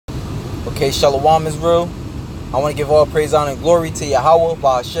Okay, Shalom Israel. I want to give all praise, honor, and glory to Yahweh,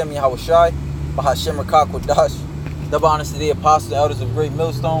 Bahashem Yahweh Shai, Bahashem Rakak Kodash. Double honors to the apostles and elders of Great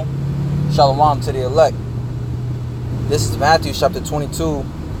Millstone. Shalom to the elect. This is Matthew chapter 22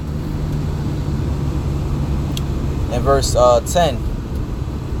 and verse 10.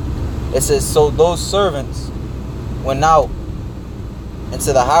 It says, "So those servants went out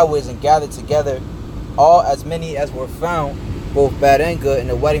into the highways and gathered together all as many as were found, both bad and good, and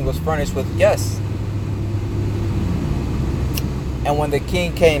the wedding was furnished with guests. And when the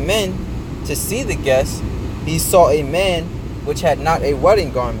king came in to see the guests, he saw a man which had not on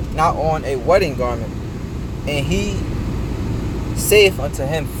a wedding garment. And he saith unto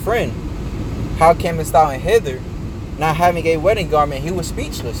him, Friend, how camest thou in hither, not having a wedding garment? He was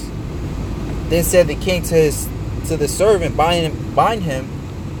speechless. Then said the king to the servant, Bind him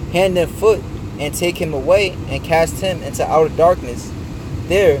hand and foot, and take him away, and cast him into outer darkness.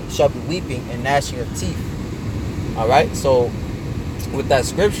 There shall be weeping and gnashing of teeth." Alright, so with that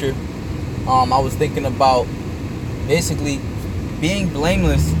scripture, I was thinking about basically being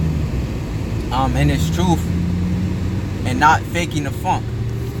blameless in his truth and not faking the funk.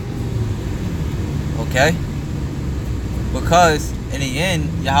 Okay? Because in the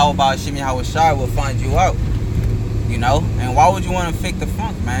end, Yahweh Ba'ashim Yahweh Shai will find you out. You know? And why would you want to fake the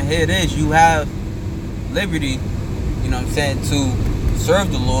funk, man? Here it is. You have liberty, you know what I'm saying, to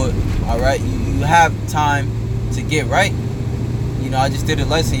serve the Lord. Alright? You have time to get right. You know, I just did a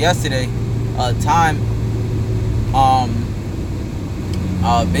lesson yesterday.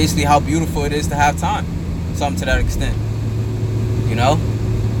 Basically how beautiful it is to have time. Something to that extent. You know?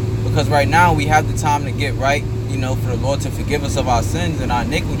 Because right now we have the time to get right, you know, for the Lord to forgive us of our sins and our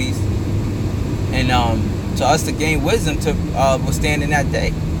iniquities. And to us to gain wisdom to withstand in that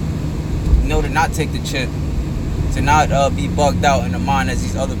day. You know, to not take the chip. To not be bugged out in the mind as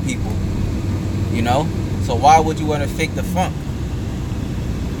these other people. You know? So why would you want to fake the funk?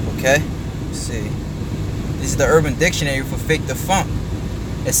 Okay? Let's see. This is the Urban Dictionary for fake the funk.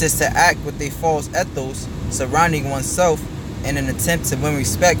 It says to act with a false ethos surrounding oneself in an attempt to win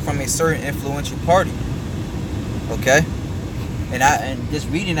respect from a certain influential party. Okay? And just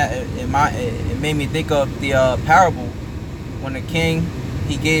reading that, it made me think of the parable when the king,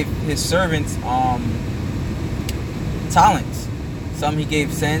 he gave his servants talents. Some he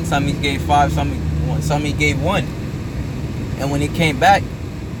gave 10, some he gave 5, some he gave 1. And when he came back,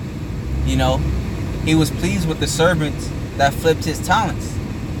 you know, he was pleased with the servants that flipped his talents.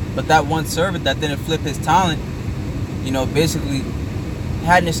 But that one servant that didn't flip his talent, you know, basically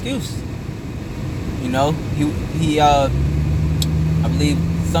had an excuse. You know, he I believe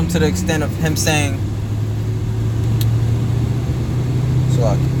some to the extent of him saying,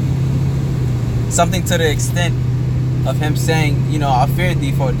 something to the extent of him saying, you know, I fear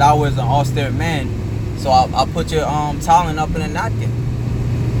thee, for thou wast an austere man, so I'll put your talent up in a napkin.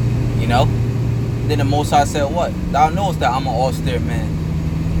 You know? Then the Most High said what? Thou knowest that I'm an austere man.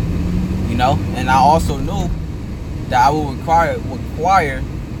 You know? And I also knew that I will require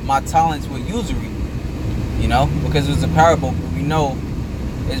my talents with usury. You know? Because it was a parable, but we know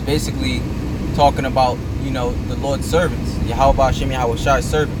it's basically talking about, you know, the Lord's servants. Yahweh Ba'ashim Yahweh Shai's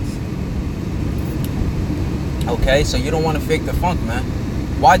servants. Okay? So you don't want to fake the funk, man.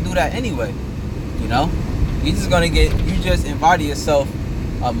 Why do that anyway? You know? You just invite yourself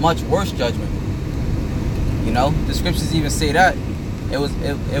a much worse judgment. You know, the scriptures even say that it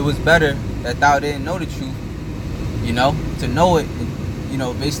was better that thou didn't know the truth. You know, to know it, you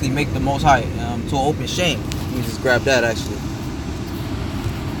know, basically make the Most High to an open shame. Let me just grab that actually.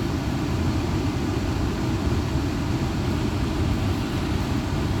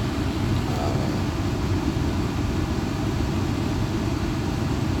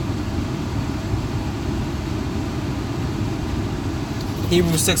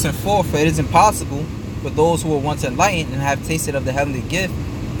 Hebrews 6 and 4, for it is impossible for those who were once enlightened and have tasted of the heavenly gift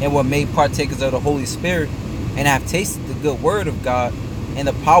and were made partakers of the Holy Spirit and have tasted the good word of God and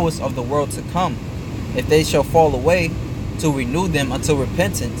the powers of the world to come, if they shall fall away, to renew them unto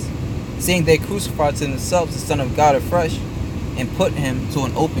repentance, seeing they crucified to themselves the Son of God afresh and put him to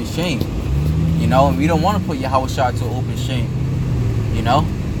an open shame. You know, and we don't want to put Yahweh Shai to an open shame. You know,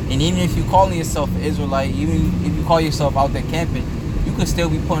 and even if you calling yourself an Israelite, even if you call yourself out there camping, you could still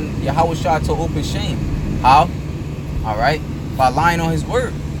be putting Yahweh Shai to open shame. How? Alright? By lying on his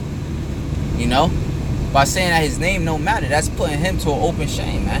word. You know? By saying that his name don't matter. That's putting him to an open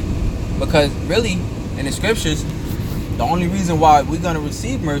shame, man. Because really, in the scriptures, the only reason why we're going to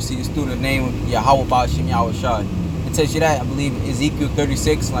receive mercy is through the name of Yahweh Ba'ashim Yahweh Shai. It tells you that, I believe, Ezekiel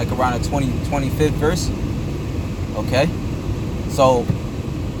 36, like around the 25th verse. Okay? So,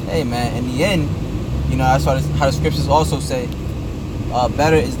 hey man, in the end, you know, that's how the scriptures also say,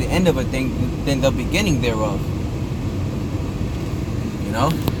 better is the end of a thing than the beginning thereof. You know?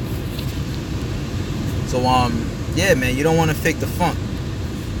 So yeah man, you don't want to fake the funk.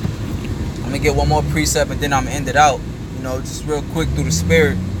 I'm gonna get one more precept and then I'm gonna end it out. You know, just real quick through the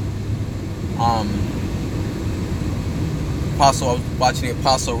spirit. I was watching the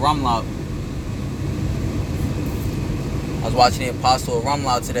Apostle Ramlau.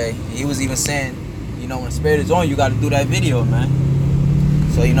 Today, and he was even saying, you know, when the spirit is on, you got to do that video, man.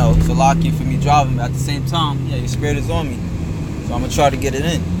 So, you know, it's a lock in for me driving, but at the same time, yeah, your spirit is on me, so I'm gonna try to get it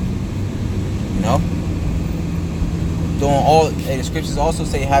in. You know, doing all. Hey, the scriptures also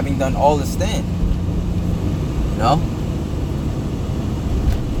say, having done all to stand. You know,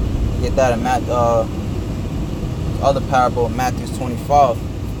 get that in other parable of Matthew 25,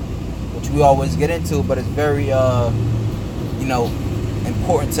 which we always get into, but it's very you know,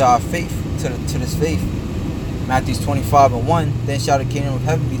 important to our faith, to this faith. Matthew 25:1, then shall the kingdom of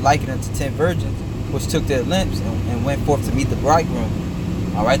heaven be likened unto 10 virgins, which took their lamps and went forth to meet the bridegroom.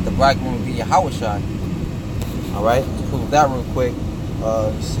 Alright, the bridegroom will be Yahushua. Alright, let's prove that real quick.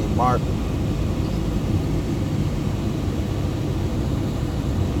 Let's see, Mark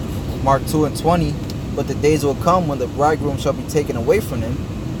 2:20. But the days will come when the bridegroom shall be taken away from them.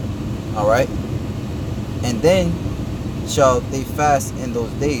 Alright. And then shall they fast in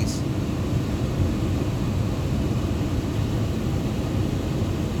those days.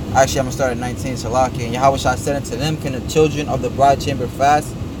 Actually, I'm going to start at 19. Salaki. And Yahushua said unto them, can the children of the bride chamber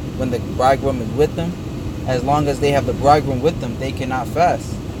fast when the bridegroom is with them? As long as they have the bridegroom with them, they cannot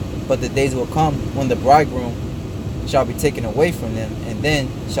fast. But the days will come when the bridegroom shall be taken away from them, and then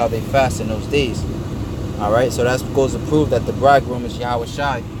shall they fast in those days. Alright, so that goes to prove that the bridegroom is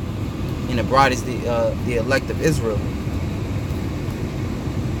Yahushua, and the bride is the elect of Israel.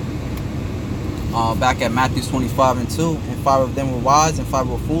 Back at Matthew 25:2, and 5 of them were wise and 5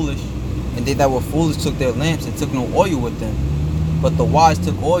 were foolish, and they that were foolish took their lamps and took no oil with them, but the wise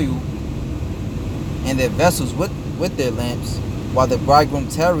took oil and their vessels with their lamps. While the bridegroom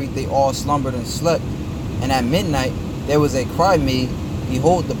tarried, they all slumbered and slept. And at midnight there was a cry made,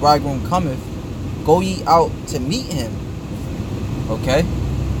 behold, the bridegroom cometh, go ye out to meet him. Okay,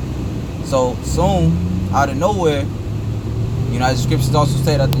 so soon, out of nowhere, you know, as the scriptures also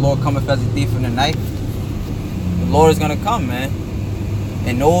say that the Lord cometh as a thief in the night. The Lord is going to come, man.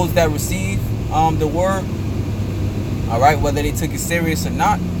 And those that receive the word, alright, whether they took it serious or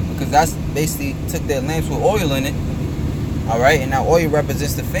not, because that's basically took their lamps with oil in it, alright, and that oil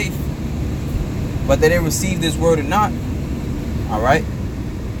represents the faith. Whether they receive this word or not, alright,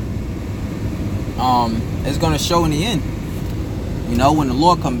 it's going to show in the end. You know, when the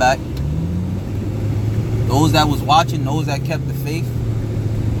Lord come back, those that was watching, those that kept the faith,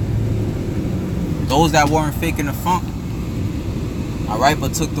 those that weren't faking the funk, alright,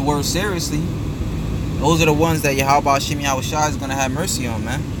 but took the word seriously, those are the ones that Yahweh Hashem Yahushua is going to have mercy on,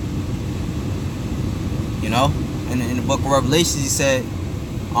 man. You know, in the book of Revelations, he said,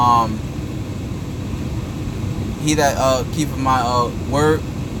 he that keepeth my word,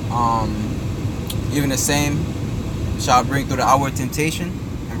 even the same shall bring through the hour of temptation,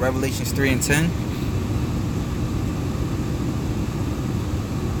 in Revelations 3:10.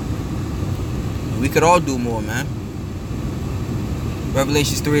 We could all do more, man.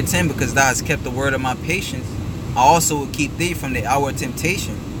 Revelations 3:10, because thou hast kept the word of my patience, I also will keep thee from the hour of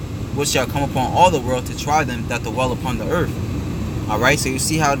temptation, which shall come upon all the world to try them that dwell upon the earth. Alright, so you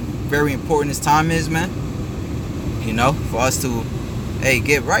see how very important this time is, man? You know, for us to, hey,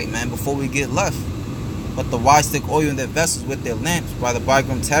 get right, man, before we get left. But the wise took oil in their vessels with their lamps. While the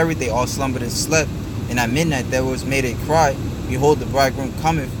bridegroom tarried, they all slumbered and slept. And at midnight there was made a cry, behold, the bridegroom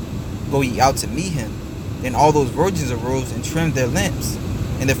cometh, go ye out to meet him. Then all those virgins arose and trimmed their lamps.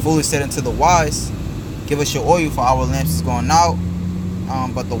 And the foolish said unto the wise, give us your oil, for our lamps is gone out.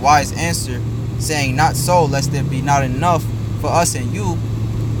 But the wise answered, saying, not so, lest there be not enough for us and you,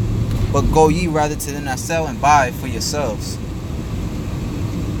 but go ye rather to them that sell and buy for yourselves.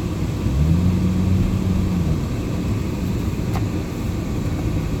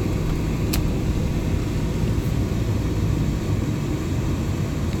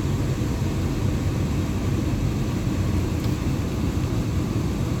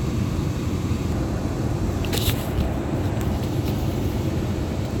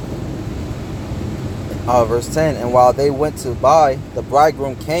 Verse 10, and while they went to buy, the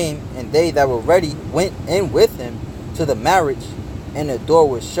bridegroom came, and they that were ready went in with him to the marriage, and the door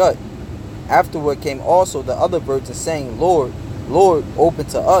was shut. Afterward came also the other virgins, saying, Lord, Lord, open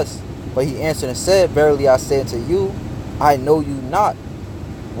to us. But he answered and said, verily I say unto you, I know you not.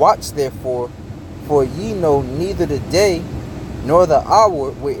 Watch therefore, for ye know neither the day nor the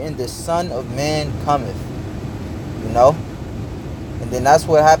hour wherein the Son of Man cometh. You know? And then that's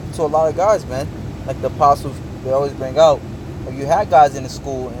what happened to a lot of guys, man. Like the apostles, they always bring out. Like you had guys in the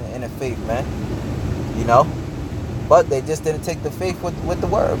school in the faith, man. You know? But they just didn't take the faith with the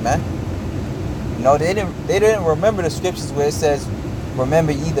word, man. You know, they didn't remember the scriptures where it says,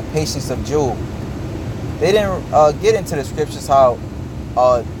 remember ye the patience of Job. They didn't get into the scriptures how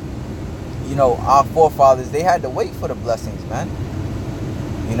you know, our forefathers, they had to wait for the blessings, man.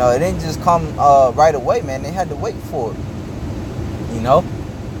 You know, it didn't just come right away, man. They had to wait for it. You know?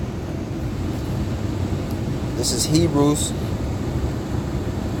 This is Hebrews.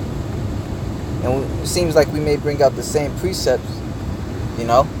 And it seems like we may bring out the same precepts, you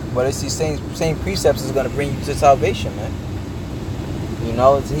know? But it's these same precepts is going to bring you to salvation, man. You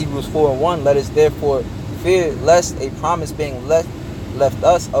know, it's Hebrews 4:1. Let us therefore fear lest a promise being left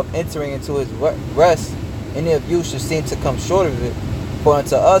us of entering into his rest, any of you should seem to come short of it. For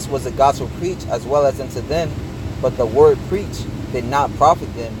unto us was the gospel preached as well as unto them, but the word preached did not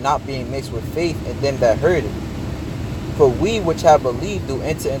profit them, not being mixed with faith in them that heard it. For we which have believed do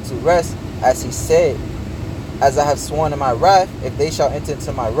enter into rest, as he said, as I have sworn in my wrath, if they shall enter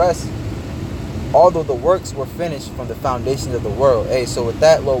into my rest, although the works were finished from the foundation of the world. Hey, so with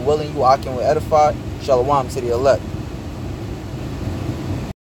that, Lord willing, you, Akim, will edify. Shalom to the elect.